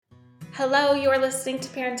Hello, you are listening to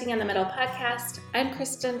Parenting in the Middle podcast. I'm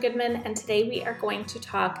Kristen Goodman, and today we are going to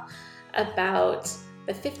talk about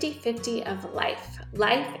the 50-50 of life.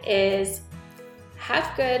 Life is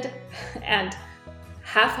half good and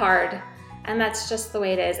half hard, and that's just the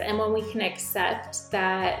way it is. And when we can accept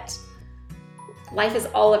that life is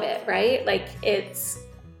all of it, right? Like it's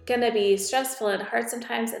going to be stressful and hard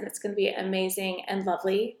sometimes, and it's going to be amazing and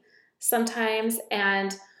lovely sometimes.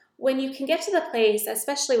 And when you can get to the place,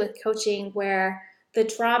 especially with coaching, where the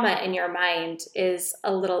drama in your mind is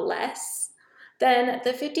a little less, then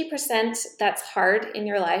the 50% that's hard in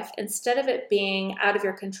your life, instead of it being out of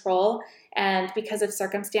your control and because of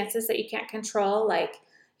circumstances that you can't control, like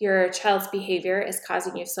your child's behavior is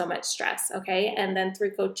causing you so much stress, okay? And then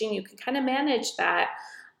through coaching, you can kind of manage that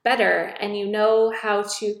better, and you know how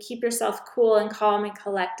to keep yourself cool and calm and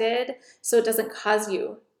collected so it doesn't cause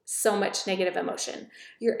you so much negative emotion.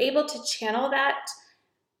 You're able to channel that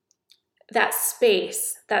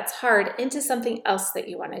space that's hard into something else that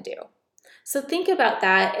you want to do. So think about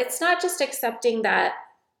that. It's not just accepting that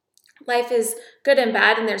life is good and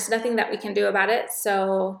bad and there's nothing that we can do about it.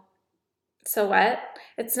 So what?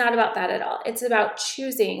 It's not about that at all. It's about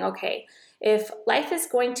choosing, okay, if life is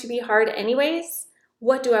going to be hard anyways,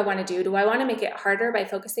 what do I want to do? Do I want to make it harder by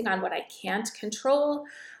focusing on what I can't control?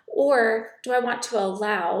 Or do I want to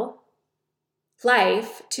allow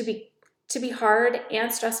life to be hard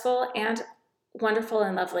and stressful and wonderful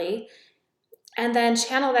and lovely, and then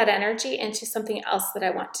channel that energy into something else that I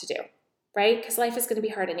want to do, right? Because life is going to be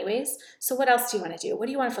hard anyways. So what else do you want to do? What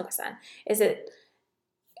do you want to focus on? Is it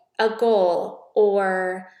a goal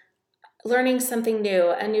or learning something new,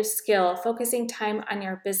 a new skill, focusing time on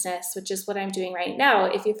your business, which is what I'm doing right now?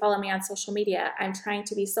 If you follow me on social media, I'm trying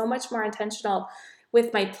to be so much more intentional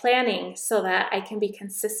with my planning so that I can be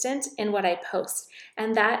consistent in what I post.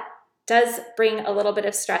 And that does bring a little bit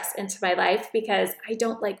of stress into my life because I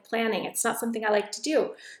don't like planning. It's not something I like to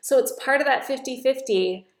do. So it's part of that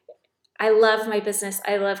 50-50. I love my business.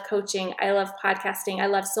 I love coaching. I love podcasting. I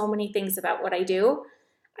love so many things about what I do.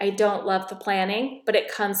 I don't love the planning, but it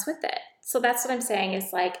comes with it. So that's what I'm saying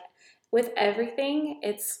is, like, with everything,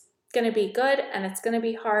 it's going to be good and it's going to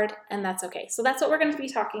be hard, and that's okay. So that's what we're going to be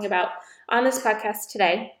talking about on this podcast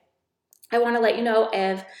today. I want to let you know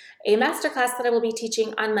of a masterclass that I will be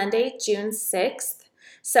teaching on Monday, June 6th.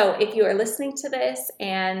 So if you are listening to this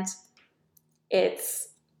and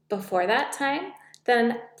it's before that time,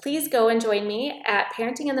 then please go and join me at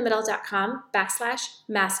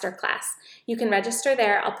parentinginthemiddle.com/masterclass. You can register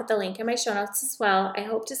there. I'll put the link in my show notes as well. I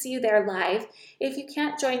hope to see you there live. If you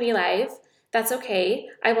can't join me live, that's okay.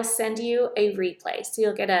 I will send you a replay. So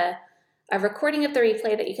you'll get a recording of the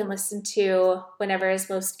replay that you can listen to whenever is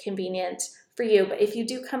most convenient for you. But if you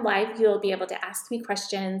do come live, you'll be able to ask me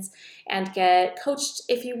questions and get coached.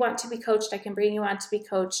 If you want to be coached, I can bring you on to be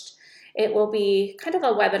coached. It will be kind of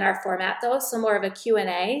a webinar format though, so more of a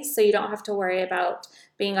Q&A, so you don't have to worry about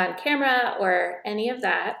being on camera or any of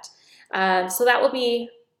that. So that will be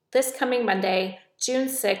this coming Monday, June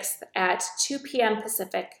 6th at 2 p.m.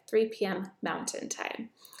 Pacific, 3 p.m. Mountain Time.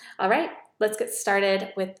 All right, let's get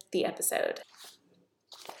started with the episode.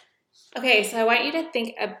 Okay, so I want you to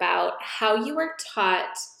think about how you were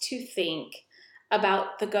taught to think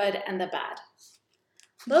about the good and the bad.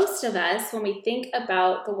 Most of us, when we think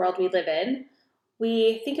about the world we live in,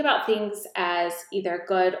 we think about things as either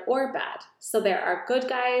good or bad. So there are good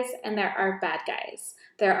guys and there are bad guys.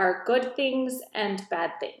 There are good things and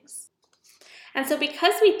bad things. And so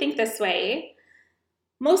because we think this way,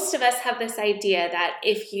 most of us have this idea that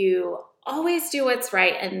if you always do what's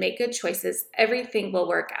right and make good choices, everything will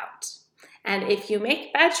work out. And if you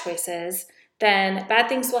make bad choices, then bad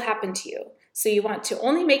things will happen to you. So you want to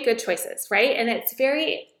only make good choices, right? And it's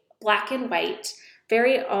very black and white,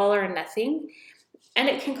 very all or nothing. And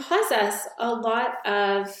it can cause us a lot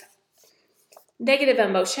of negative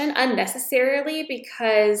emotion unnecessarily,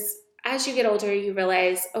 because as you get older, you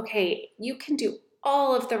realize, okay, you can do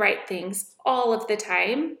all of the right things all of the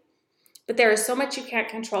time, but there is so much you can't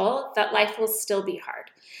control that life will still be hard.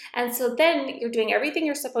 And so then you're doing everything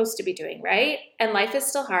you're supposed to be doing, right? And life is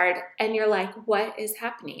still hard. And you're like, what is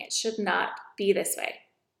happening? It should not be this way.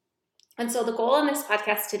 And so the goal on this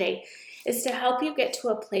podcast today is to help you get to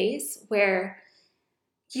a place where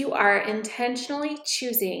you are intentionally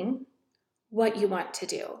choosing what you want to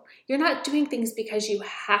do. You're not doing things because you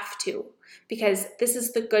have to, because this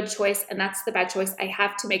is the good choice and that's the bad choice. I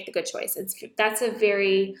have to make the good choice. That's a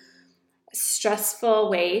very stressful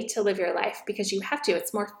way to live your life because you have to.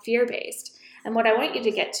 It's more fear-based. And what I want you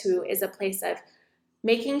to get to is a place of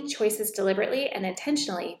making choices deliberately and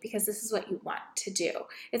intentionally because this is what you want to do.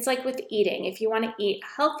 It's like with eating. If you want to eat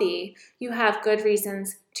healthy, you have good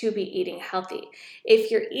reasons to be eating healthy. If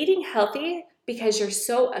you're eating healthy because you're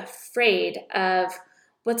so afraid of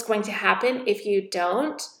what's going to happen if you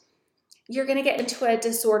don't, you're going to get into a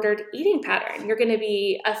disordered eating pattern. You're going to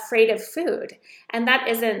be afraid of food. And that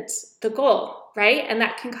isn't the goal, right? And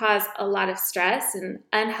that can cause a lot of stress and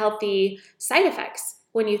unhealthy side effects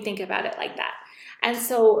when you think about it like that. And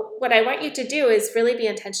so what I want you to do is really be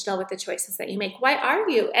intentional with the choices that you make. Why are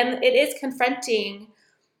you? And it is confronting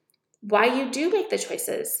why you do make the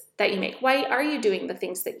choices that you make. Why are you doing the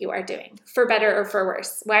things that you are doing, for better or for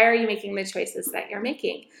worse? Why are you making the choices that you're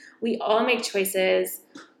making? We all make choices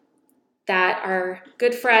that are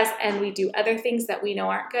good for us, and we do other things that we know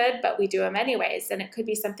aren't good, but we do them anyways. And it could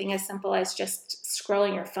be something as simple as just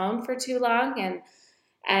scrolling your phone for too long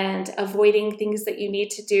and avoiding things that you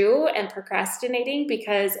need to do and procrastinating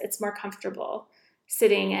because it's more comfortable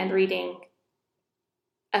sitting and reading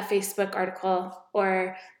a Facebook article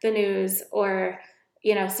or the news or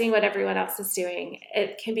seeing what everyone else is doing.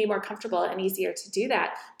 It can be more comfortable and easier to do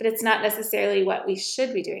that, but it's not necessarily what we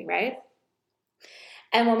should be doing, right?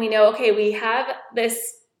 And when we know, okay, we have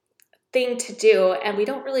this thing to do and we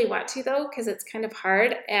don't really want to though, because it's kind of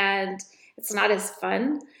hard and it's not as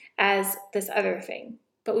fun as this other thing,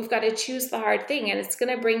 but we've got to choose the hard thing and it's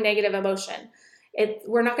going to bring negative emotion.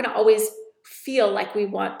 We're not going to always feel like we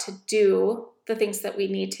want to do the things that we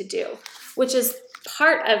need to do, which is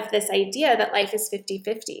part of this idea that life is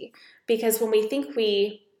 50-50. Because when we think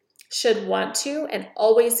we should want to and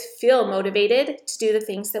always feel motivated to do the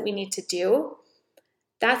things that we need to do,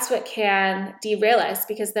 that's what can derail us,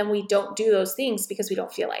 because then we don't do those things because we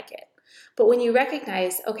don't feel like it. But when you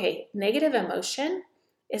recognize, okay, negative emotion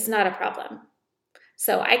is not a problem.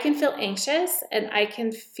 So I can feel anxious and I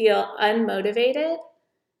can feel unmotivated,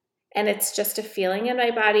 and it's just a feeling in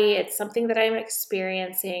my body. It's something that I'm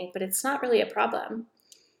experiencing, but it's not really a problem.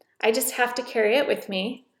 I just have to carry it with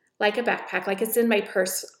me like a backpack, like it's in my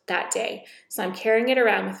purse that day. So I'm carrying it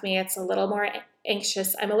around with me. It's a little more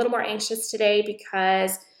anxious. I'm a little more anxious today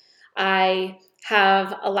because I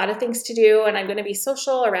have a lot of things to do and I'm going to be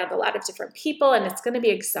social around a lot of different people and it's going to be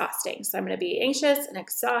exhausting. So I'm going to be anxious and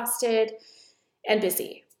exhausted and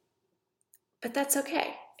busy. But that's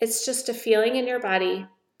okay. It's just a feeling in your body.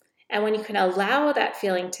 And when you can allow that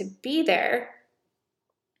feeling to be there,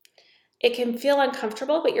 it can feel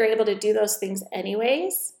uncomfortable, but you're able to do those things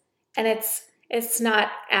anyways. And it's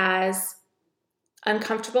not as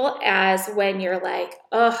uncomfortable as when you're like,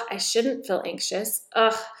 oh, I shouldn't feel anxious.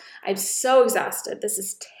 Oh, I'm so exhausted. This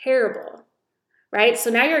is terrible, right? So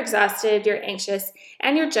now you're exhausted, you're anxious,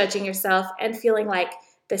 and you're judging yourself and feeling like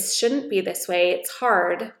this shouldn't be this way. It's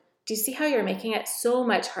hard. Do you see how you're making it so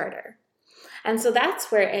much harder? And so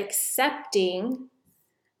that's where accepting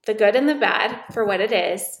the good and the bad for what it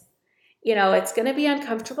is, it's going to be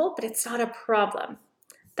uncomfortable, but it's not a problem.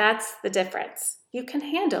 That's the difference. You can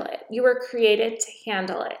handle it. You were created to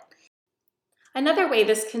handle it. Another way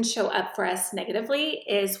this can show up for us negatively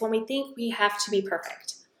is when we think we have to be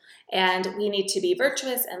perfect and we need to be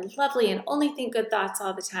virtuous and lovely and only think good thoughts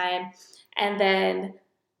all the time. And then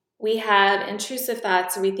we have intrusive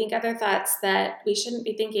thoughts or we think other thoughts that we shouldn't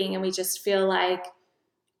be thinking and we just feel like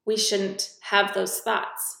we shouldn't have those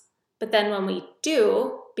thoughts. But then when we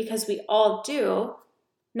do, because we all do,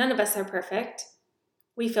 none of us are perfect,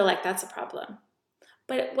 we feel like that's a problem.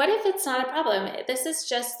 But what if it's not a problem? This is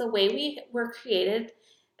just the way we were created.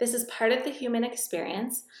 This is part of the human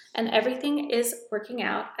experience, and everything is working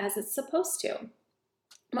out as it's supposed to.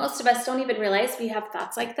 Most of us don't even realize we have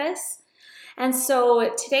thoughts like this. And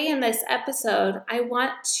so today in this episode, I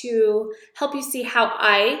want to help you see how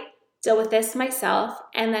I deal with this myself,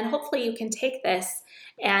 and then hopefully you can take this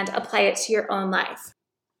and apply it to your own life.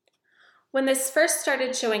 When this first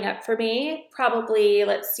started showing up for me, probably,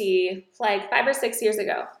 like 5 or 6 years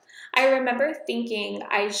ago, I remember thinking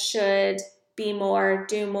I should be more,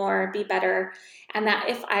 do more, be better, and that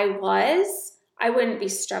if I was, I wouldn't be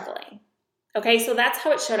struggling. Okay, so that's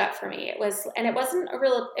how it showed up for me. It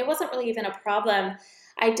wasn't really even a problem.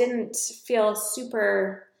 I didn't feel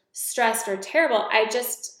super stressed or terrible. I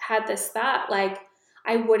just had this thought like,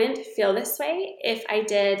 I wouldn't feel this way if I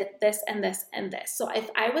did this and this and this. So if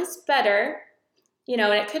I was better, and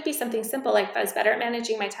it could be something simple, like if I was better at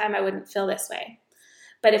managing my time, I wouldn't feel this way.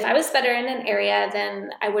 But if I was better in an area, then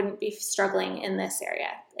I wouldn't be struggling in this area,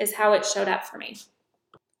 is how it showed up for me.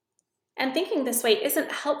 And thinking this way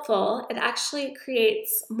isn't helpful. It actually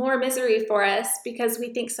creates more misery for us because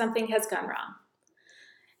we think something has gone wrong.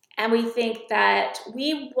 And we think that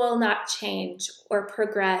we will not change or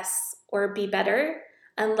progress or be better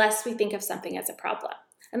unless we think of something as a problem.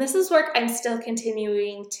 And this is work I'm still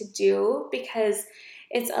continuing to do because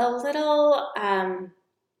it's a little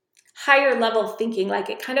higher level thinking. Like,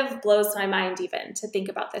 it kind of blows my mind even to think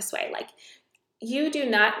about this way. Like, you do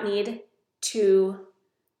not need to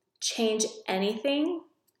change anything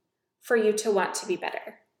for you to want to be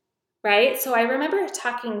better, right? So I remember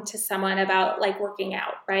talking to someone about like working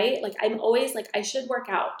out, right? Like, I'm always like, I should work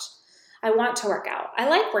out. I want to work out. I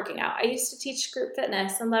like working out. I used to teach group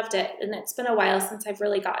fitness and loved it. And it's been a while since I've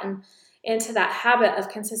really gotten into that habit of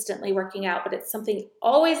consistently working out, but it's something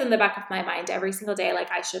always in the back of my mind every single day.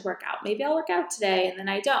 Like, I should work out. Maybe I'll work out today, and then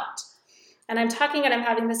I don't. And I'm talking and I'm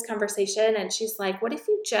having this conversation, and she's like, what if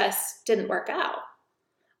you just didn't work out?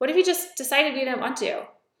 What if you just decided you didn't want to,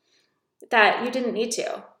 that you didn't need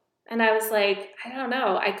to? And I was like, I don't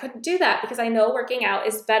know. I couldn't do that because I know working out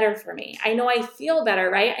is better for me. I know I feel better,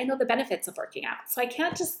 right? I know the benefits of working out. So I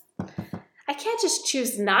can't just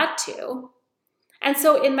choose not to. And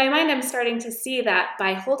so in my mind, I'm starting to see that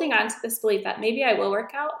by holding on to this belief that maybe I will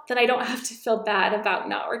work out, then I don't have to feel bad about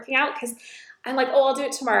not working out, because I'm like, oh, I'll do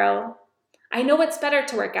it tomorrow. I know it's better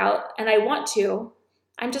to work out and I want to.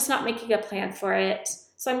 I'm just not making a plan for it.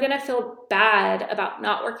 So I'm going to feel bad about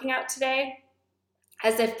not working out today,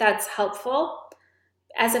 as if that's helpful,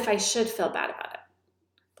 as if I should feel bad about it.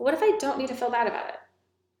 But what if I don't need to feel bad about it?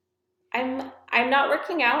 I'm not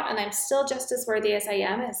working out, and I'm still just as worthy as I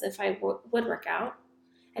am as if I would work out.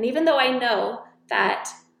 And even though I know that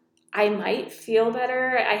I might feel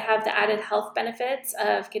better, I have the added health benefits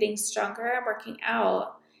of getting stronger and working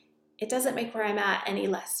out, it doesn't make where I'm at any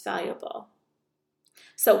less valuable.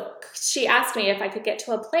 So she asked me if I could get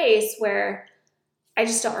to a place where I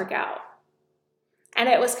just don't work out. And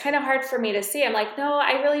it was kind of hard for me to see. I'm like, no,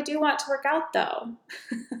 I really do want to work out though.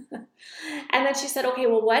 And then she said, okay,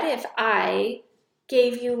 well, what if I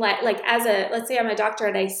gave you like as a, let's say I'm a doctor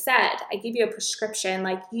and I said, I give you a prescription,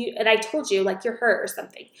 like you, and I told you like you're hurt or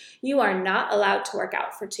something, you are not allowed to work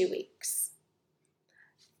out for 2 weeks.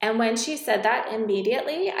 And when she said that,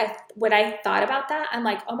 immediately, when I thought about that, I'm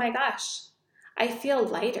like, oh my gosh, I feel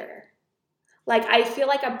lighter. Like, I feel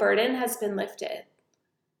like a burden has been lifted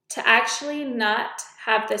to actually not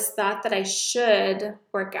have this thought that I should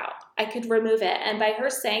work out. I could remove it. And by her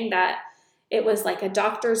saying that it was like a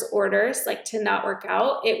doctor's orders, like to not work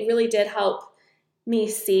out, it really did help me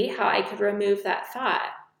see how I could remove that thought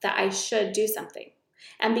that I should do something.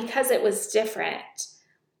 And because it was different,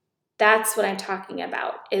 that's what I'm talking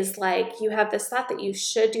about, is like, you have this thought that you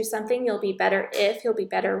should do something, you'll be better if, you'll be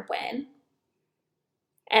better when.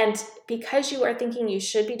 And because you are thinking you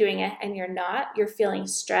should be doing it and you're not, you're feeling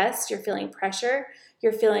stress, you're feeling pressure,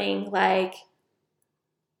 you're feeling like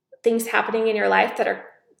things happening in your life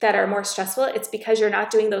that are more stressful. It's because you're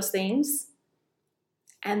not doing those things.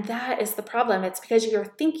 And that is the problem. It's because you're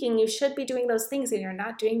thinking you should be doing those things and you're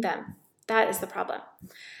not doing them. That is the problem.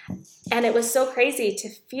 And it was so crazy to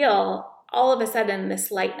feel all of a sudden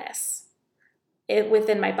this lightness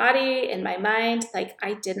within my body, in my mind, like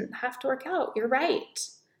I didn't have to work out. You're right.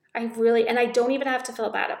 And I don't even have to feel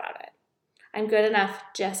bad about it. I'm good enough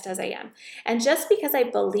just as I am. And just because I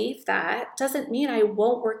believe that doesn't mean I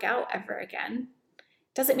won't work out ever again.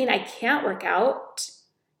 Doesn't mean I can't work out.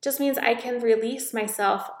 Just means I can release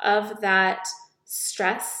myself of that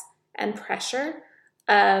stress and pressure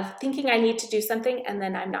of thinking I need to do something and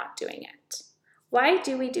then I'm not doing it. Why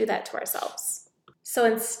do we do that to ourselves? So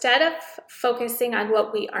instead of focusing on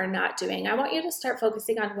what we are not doing, I want you to start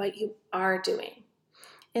focusing on what you are doing.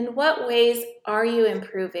 In what ways are you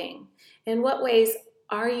improving? In what ways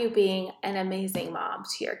are you being an amazing mom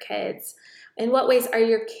to your kids? In what ways are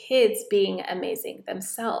your kids being amazing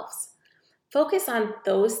themselves? Focus on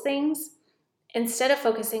those things instead of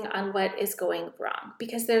focusing on what is going wrong,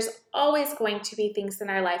 because there's always going to be things in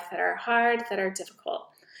our life that are hard, that are difficult.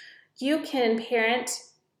 You can parent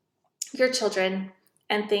your children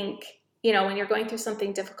and think, when you're going through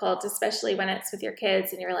something difficult, especially when it's with your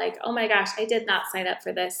kids and you're like, oh my gosh, I did not sign up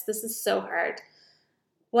for this. This is so hard.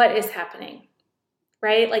 What is happening?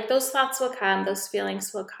 Right? Like, those thoughts will come, those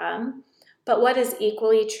feelings will come. But what is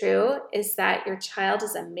equally true is that your child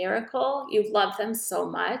is a miracle. You love them so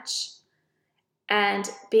much. And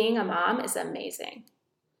being a mom is amazing.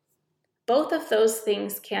 Both of those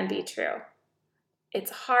things can be true.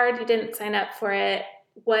 It's hard. You didn't sign up for it.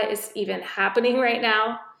 What is even happening right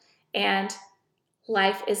now? And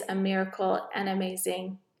life is a miracle and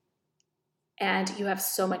amazing. And you have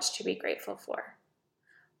so much to be grateful for.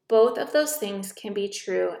 Both of those things can be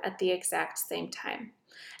true at the exact same time.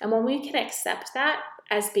 And when we can accept that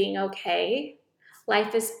as being okay,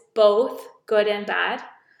 life is both good and bad.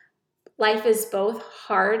 Life is both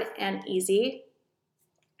hard and easy.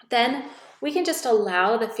 then we can just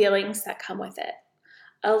allow the feelings that come with it.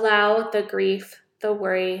 Allow the grief, the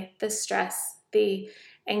worry, the stress, the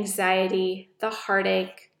anxiety, the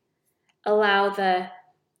heartache. Allow the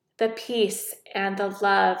peace and the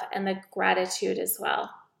love and the gratitude as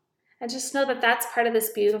well. And just know that that's part of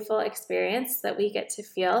this beautiful experience that we get to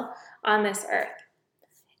feel on this earth.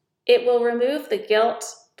 It will remove the guilt,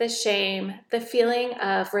 the shame, the feeling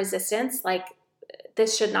of resistance, like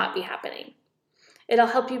this should not be happening. It'll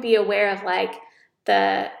help you be aware of like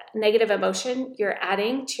the negative emotion you're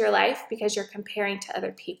adding to your life because you're comparing to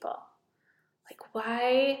other people. Like,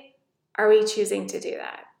 why are we choosing to do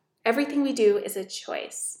that? Everything we do is a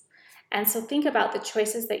choice. And so think about the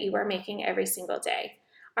choices that you are making every single day.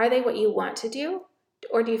 Are they what you want to do?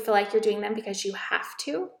 Or do you feel like you're doing them because you have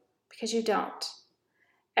to? Because you don't.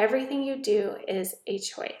 Everything you do is a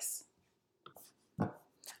choice.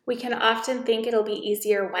 We can often think it'll be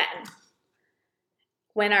easier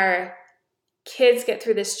when our kids get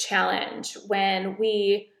through this challenge, when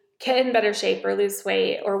we get in better shape or lose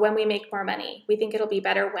weight, or when we make more money. We think it'll be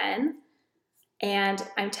better when. And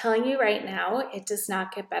I'm telling you right now, it does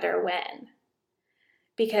not get better when.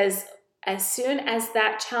 Because as soon as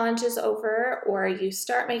that challenge is over, or you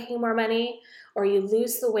start making more money, or you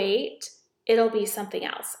lose the weight, it'll be something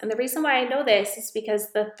else. And the reason why I know this is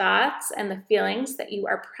because the thoughts and the feelings that you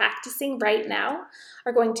are practicing right now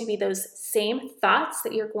are going to be those same thoughts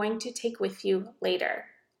that you're going to take with you later.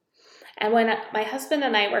 And when my husband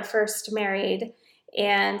and I were first married,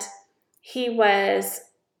 and he was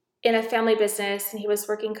in a family business and he was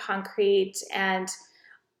working concrete, and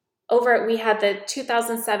we had the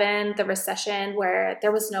 2007, the recession where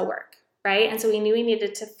there was no work, right? And so we knew we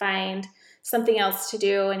needed to find something else to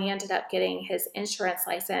do, and he ended up getting his insurance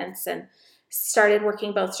license and started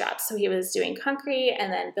working both jobs. So he was doing concrete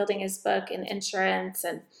and then building his book in insurance,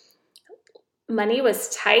 and money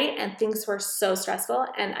was tight and things were so stressful.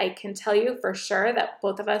 And I can tell you for sure that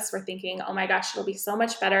both of us were thinking, oh my gosh, it'll be so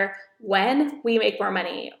much better when we make more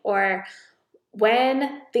money, or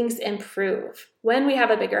when things improve, when we have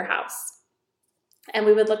a bigger house. And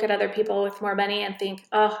we would look at other people with more money and think,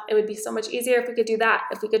 oh, it would be so much easier if we could do that,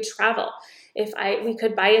 if we could travel, if we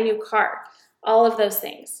could buy a new car, all of those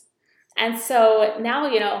things. And so now,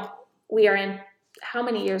 we are in how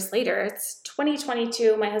many years later? It's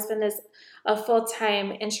 2022. My husband is a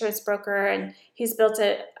full-time insurance broker, and he's built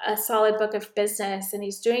a solid book of business, and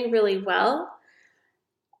he's doing really well.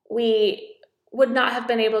 We would not have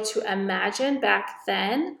been able to imagine back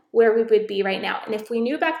then where we would be right now. And if we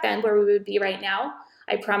knew back then where we would be right now,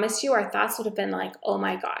 I promise you our thoughts would have been like, oh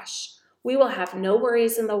my gosh, we will have no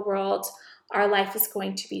worries in the world. Our life is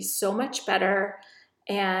going to be so much better,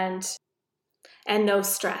 and no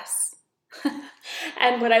stress.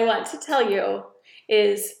 And what I want to tell you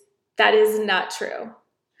is that is not true.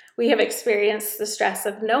 We have experienced the stress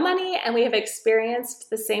of no money, and we have experienced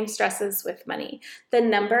the same stresses with money. The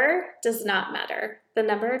number does not matter. The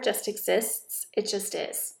number just exists. It just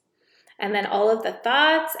is. And then all of the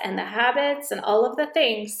thoughts and the habits and all of the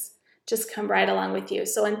things just come right along with you.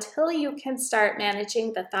 So until you can start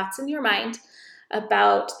managing the thoughts in your mind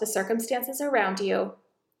about the circumstances around you,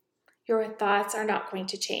 your thoughts are not going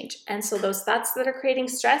to change. And so those thoughts that are creating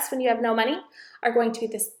stress when you have no money are going to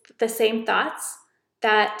be the same thoughts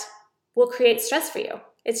that will create stress for you.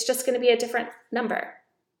 It's just going to be a different number.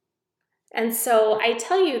 And so I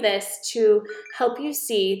tell you this to help you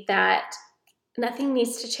see that nothing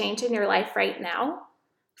needs to change in your life right now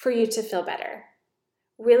for you to feel better.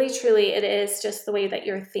 Really, truly, it is just the way that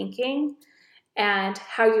you're thinking and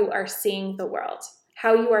how you are seeing the world,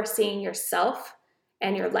 how you are seeing yourself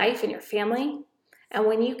and your life and your family. And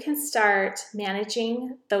when you can start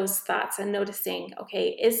managing those thoughts and noticing,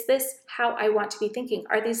 okay, is this how I want to be thinking?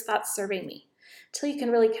 Are these thoughts serving me? Until you can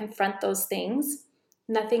really confront those things,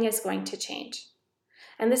 nothing is going to change.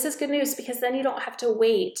 And this is good news, because then you don't have to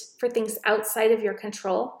wait for things outside of your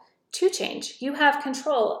control to change. You have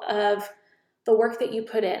control of the work that you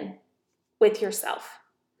put in with yourself.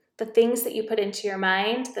 The things that you put into your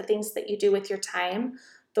mind, the things that you do with your time,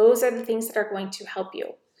 those are the things that are going to help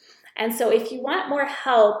you. And so if you want more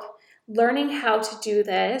help learning how to do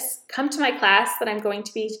this, come to my class that I'm going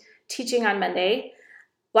to be teaching on Monday.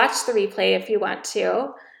 Watch the replay if you want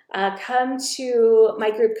to. Come to my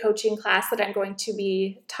group coaching class that I'm going to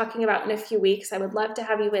be talking about in a few weeks. I would love to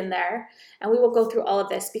have you in there, and we will go through all of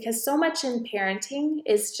this, because so much in parenting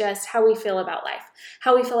is just how we feel about life,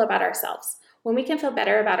 how we feel about ourselves. When we can feel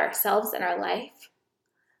better about ourselves and our life,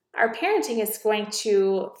 our parenting is going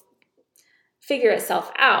to figure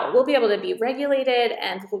itself out. We'll be able to be regulated,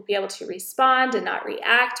 and we'll be able to respond and not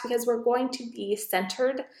react, because we're going to be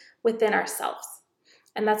centered within ourselves.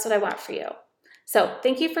 And that's what I want for you. So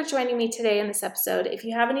thank you for joining me today in this episode. If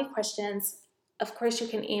you have any questions, of course you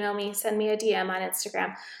can email me, send me a DM on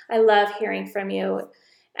Instagram. I love hearing from you,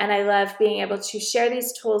 and I love being able to share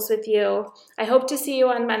these tools with you. I hope to see you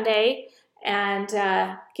on Monday, and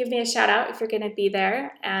give me a shout out if you're going to be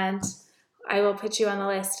there, and I will put you on the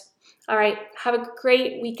list. All right, have a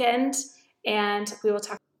great weekend, and we will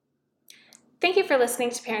talk. Thank you for listening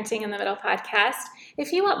to Parenting in the Middle podcast.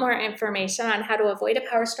 If you want more information on how to avoid a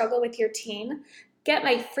power struggle with your teen, get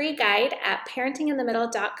my free guide at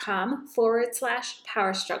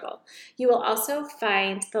parentinginthemiddle.com/power struggle. You will also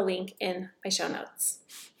find the link in my show notes.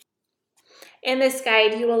 In this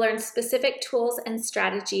guide, you will learn specific tools and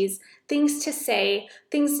strategies, things to say,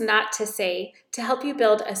 things not to say, to help you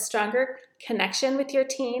build a stronger connection with your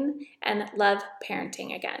teen and love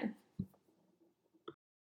parenting again.